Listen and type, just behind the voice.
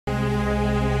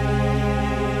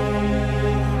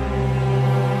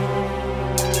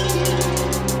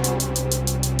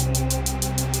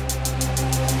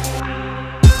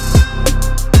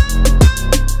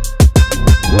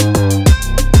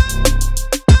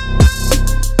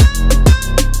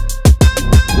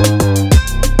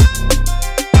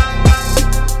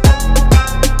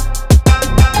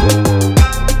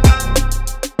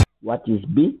what is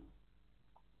B?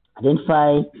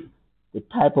 Identify the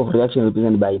type of reaction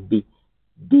represented by B.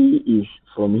 B is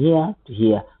from here to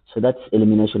here, so that's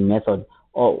elimination method.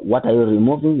 Or what are you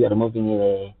removing? You are removing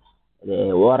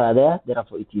the water there,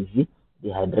 therefore it is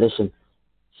dehydration.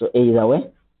 So A is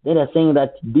away. Then they're saying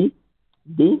that B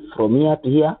from here to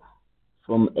here,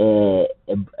 from a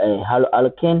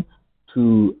alkane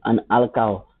to an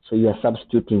alcohol. So you are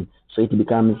substituting. So it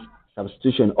becomes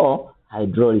substitution or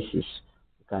hydrolysis.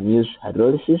 You can use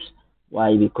hydrolysis.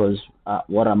 Why? Because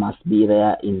water must be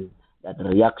there in that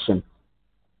reaction.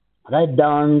 Write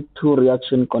down two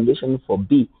reaction conditions for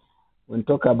B. When we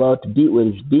talk about B, where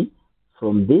is B?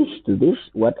 From this to this,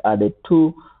 what are the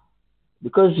two?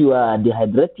 Because you are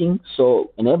dehydrating, so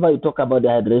whenever you talk about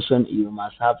dehydration, you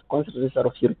must have concentrated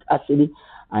sulfuric acid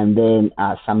and then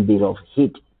some bit of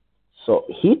heat. So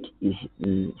heat is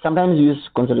sometimes you use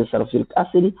concentrated sulfuric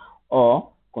acid or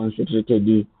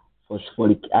concentrated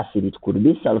phosphoric acid. It could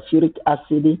be sulfuric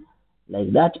acid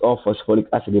like that or phosphoric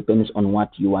acid, depends on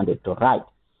what you wanted to write.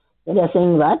 Then they are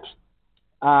saying that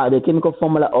the chemical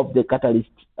formula of the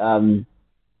catalyst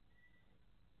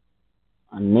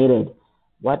needed.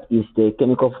 What is the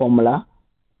chemical formula?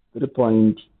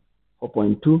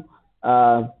 3.4.2.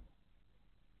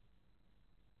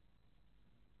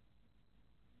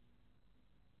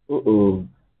 No,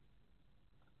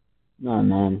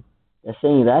 man. They're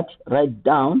saying that write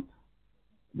down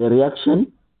the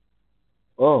reaction.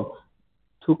 Oh,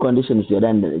 two conditions you're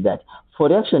done that. For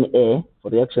reaction A,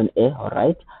 all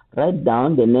right, write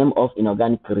down the name of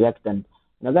inorganic reactant.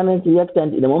 Inorganic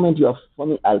reactant, the moment you are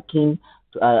forming alkene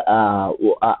to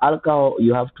alcohol,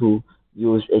 you have to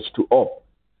use H2O.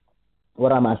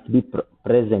 Water must be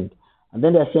present. And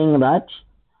then they're saying that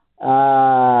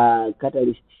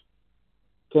catalyst,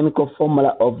 chemical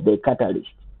formula of the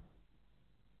catalyst.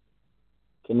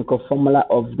 Chemical formula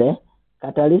of the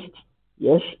catalyst.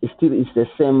 Yes, it still is the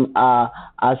same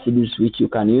acids which you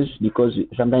can use, because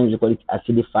sometimes you call it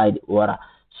acidified water.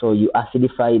 So you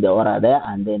acidify the water there,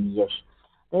 and then yes.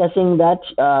 They are saying that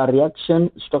reaction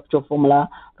structure formula,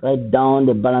 write down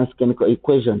the balanced chemical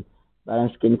equation.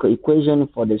 Balanced chemical equation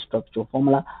for the structure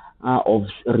formula of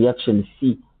reaction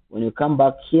C. When you come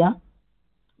back here,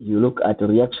 you look at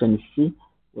reaction C.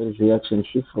 Where is reaction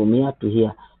C? From here to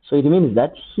here. So it means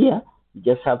that here, you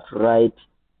just have to write,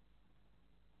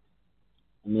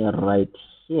 right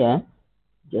here,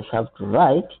 just have to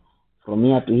write from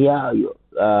here to here.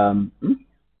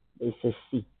 They say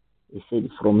C. They said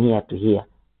from here to here.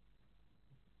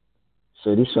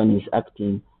 So this one is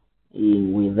acting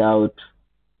without,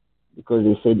 because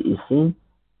they said ethene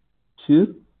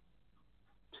to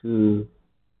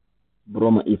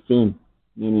bromoethene,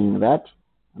 meaning that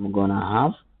I'm gonna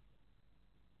have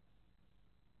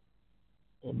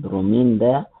a bromine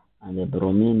there and a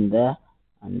bromine there,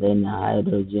 and then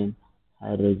hydrogen.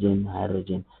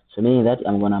 So meaning that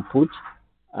I'm gonna put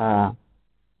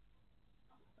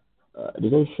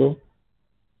did I say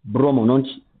bromo, not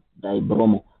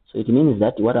dibromo? So it means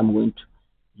that what I'm going to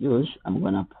use, I'm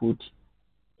gonna put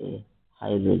a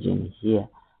hydrogen here,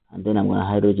 and then I'm gonna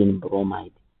hydrogen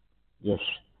bromide. Yes,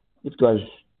 if it was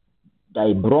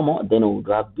dibromo, then it would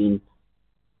have been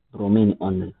bromine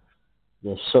only.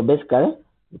 Yes, so basically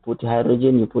you put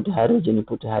hydrogen, you put hydrogen, you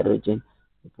put hydrogen,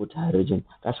 you put hydrogen.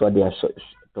 That's what they are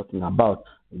talking about.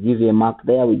 We give you a mark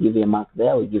there, we give you a mark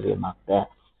there, we give you a mark there.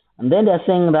 And then they're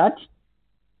saying that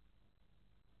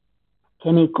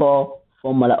chemical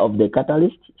formula of the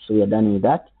catalyst. So we are done with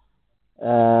that.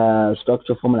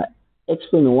 Structure formula.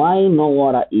 Explain why no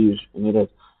water is needed.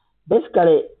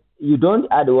 Basically, you don't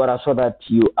add water so that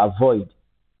you avoid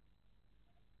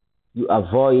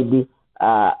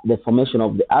the formation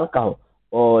of the alcohol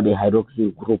or the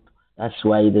hydroxyl group. That's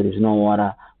why there is no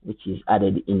water which is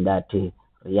added in that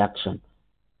reaction.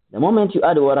 The moment you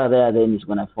add water there, then it's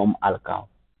going to form alcohol.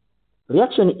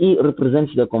 Reaction E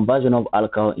represents the conversion of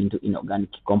alcohol into inorganic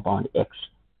compound X.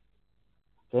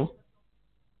 Okay?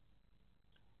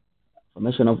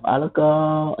 Formation of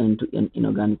alcohol into an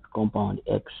inorganic compound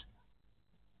X.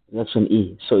 Reaction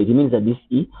E. So it means that this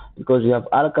E, because you have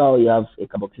alcohol, you have a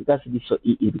carboxylic acid, so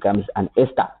E becomes an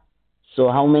ester. So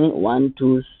how many? 1,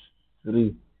 2,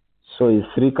 3. So it's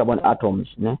 3 carbon atoms.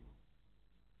 Ne?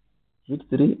 Is it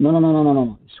 3?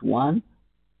 No. It's 1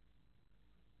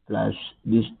 plus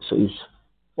this. So it's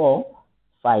 4,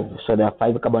 5. So there are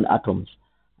 5 carbon atoms.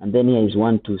 And then here is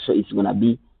 1, 2. So it's going to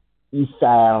be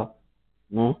ethyl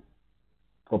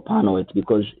propanoate,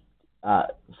 because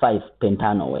 5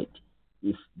 pentanoate.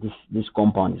 If this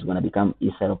compound is going to become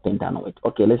ethyl pentanoate.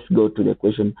 Okay, let's go to the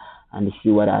question and see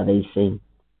what are they saying.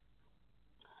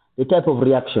 The type of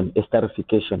reaction,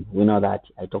 esterification. We know that.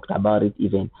 I talked about it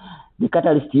even. The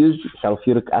catalyst used,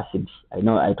 sulfuric acid. I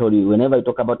know I told you, whenever I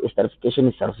talk about esterification,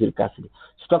 it's sulfuric acid.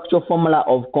 Structural formula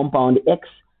of compound X,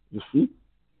 you see?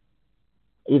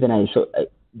 Even I saw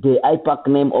the IPAC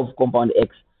name of compound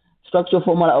X. Structural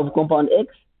formula of compound X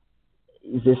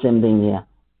is the same thing here.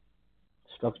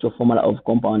 Structural formula of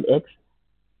compound X.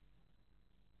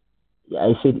 Yeah,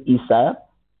 I said ethyl,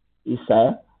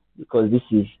 because this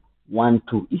is 1,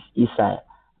 2 is ethyl,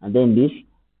 and then this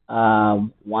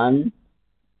 1,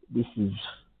 this is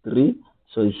 3,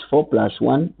 so it's 4 plus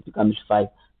 1, it becomes 5.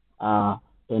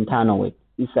 Pentanoate,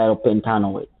 ethyl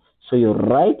pentanoate. So you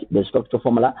write the structural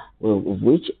formula of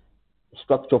which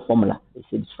structural formula. They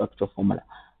said structural formula.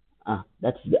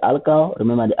 That's the alcohol.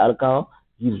 Remember, the alcohol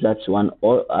gives us one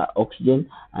oxygen,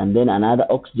 and then another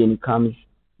oxygen comes.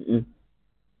 This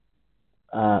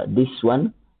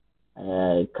one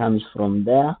comes from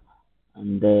there,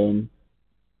 and then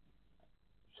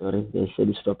sorry, they said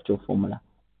the structural formula.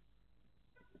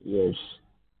 Yes,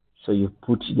 so you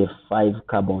put the 5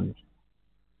 carbons,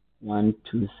 1,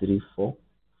 2, 3, 4,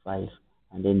 5,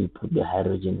 and then you put the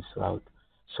hydrogens throughout.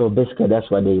 So basically,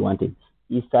 that's what they wanted.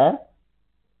 Ethyl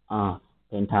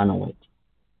pentanoate.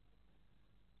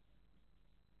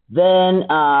 Then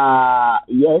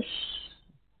yes,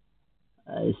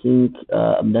 I think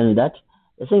I'm done with that.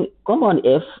 I think compound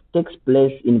F takes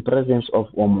place in presence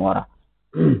of warm water.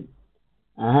 And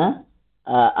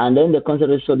then the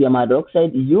concentrated sodium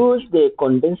hydroxide, use the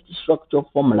condensed structure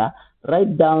formula,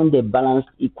 write down the balanced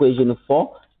equation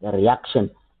for the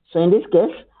reaction. So in this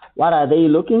case, what are they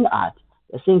looking at?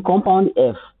 They're saying compound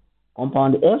F.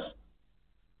 Compound F,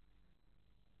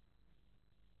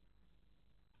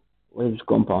 where is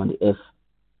compound F?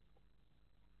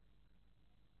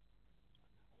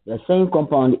 They're saying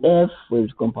compound F, where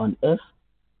is compound F?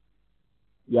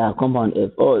 Yeah, compound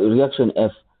F. Oh, reaction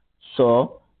F.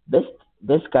 So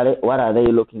basically, what are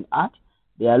they looking at?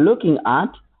 They are looking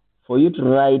at for you to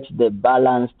write the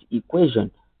balanced equation.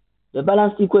 The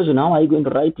balanced equation, how are you going to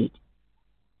write it?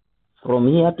 From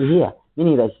here to here,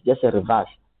 meaning that's just a reverse.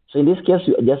 So in this case,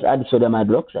 you just add sodium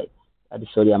hydroxide. Add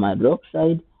sodium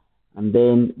hydroxide, and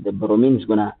then the bromine is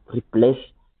gonna replace.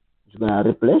 It's gonna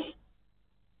replace.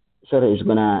 Sorry, it's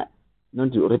gonna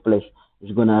not to replace.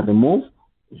 It's gonna remove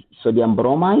sodium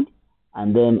bromide,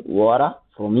 and then water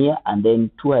from here, and then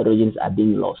 2 hydrogens are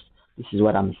being lost. This is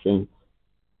what I'm saying.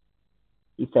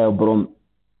 Ethyl brom.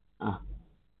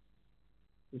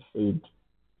 It said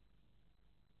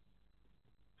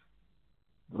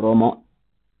bromo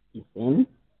ethane.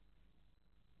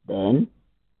 Then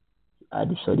you add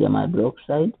the sodium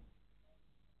hydroxide.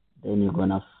 Then you're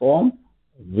gonna form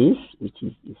this, which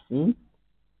is ethane.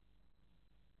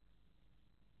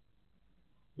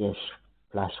 Yes,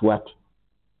 plus what?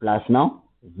 Plus now,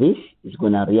 this is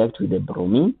gonna react with the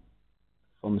bromine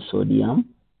from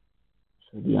sodium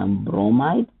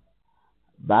bromide.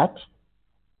 But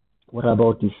what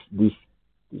about this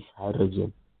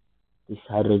hydrogen? This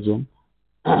hydrogen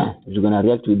is gonna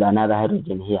react with another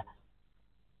hydrogen here,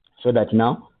 so that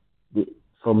now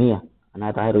from here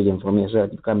another hydrogen from here, so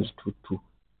that it becomes 2 2,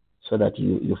 so that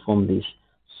you form this.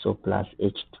 So plus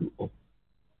H2O.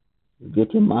 You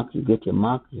get a mark, you get a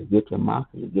mark, you get a mark,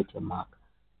 you get a mark,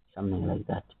 something like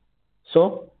that.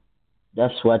 So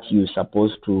that's what you're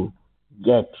supposed to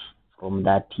get from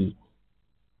that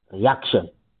reaction.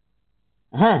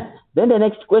 Then the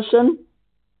next question.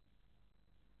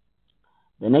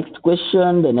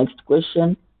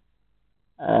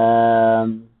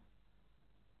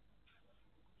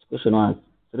 Question was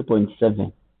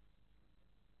 3.7.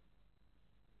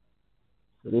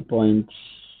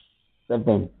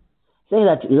 3.7. Saying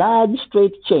that large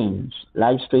straight chains,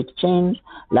 alkane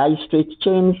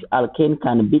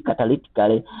can be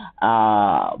catalytically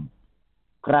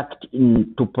cracked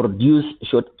in to produce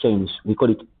short chains. We call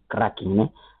it cracking.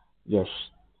 Yes.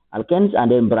 Alkanes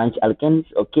and then branch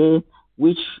alkanes, okay,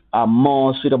 which are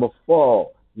more suitable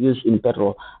for use in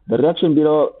petrol. The reaction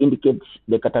below indicates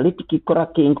the catalytic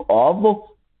cracking of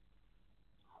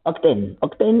octane.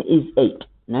 Octane is 8.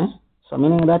 So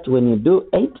meaning that when you do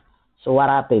 8, so what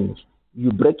happens?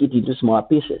 You break it into smaller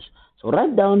pieces. So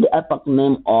write down the epoch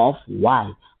name of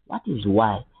Y. What is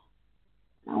Y?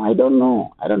 Now I don't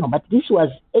know, but this was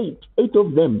 8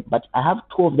 of them, but I have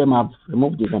 2 of them. I've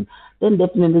removed them. Then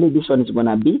definitely this one is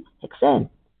gonna be hexane.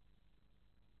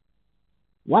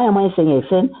 Why am I saying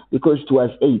hexane? Because it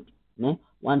was 8.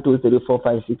 1, 2, 3, 4,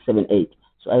 5, 6, 7, 8.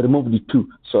 So I removed the 2.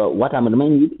 So what I'm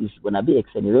remaining with is gonna be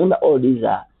hexane. Remember, all these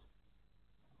are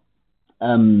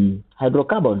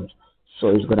hydrocarbons, so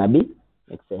it's gonna be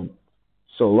hexane.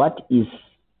 So what is,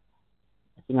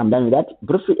 I think I'm done with that.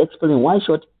 Briefly explain why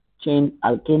short chain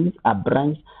alkanes are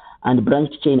branched and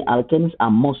branched chain alkanes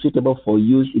are more suitable for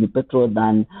use in petrol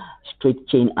than straight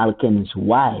chain alkanes.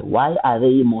 Why? Why are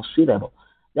they more suitable?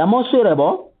 They are more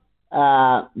suitable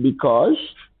because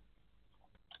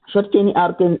short chain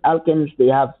alkanes they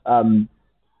have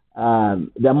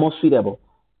they are more suitable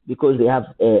because they have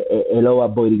a lower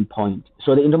boiling point.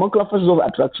 So the intermolecular forces of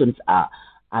attractions are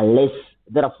less.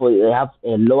 Therefore, they have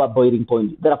a lower boiling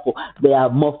point. Therefore, they are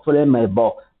more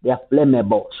flammable. They are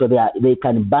flammable, so they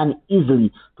can burn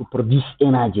easily to produce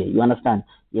energy. You understand?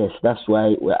 Yes, that's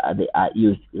why they are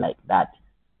used like that.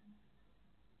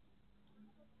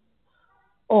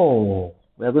 Oh,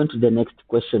 we are going to the next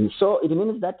question. So it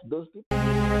means that those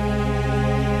people.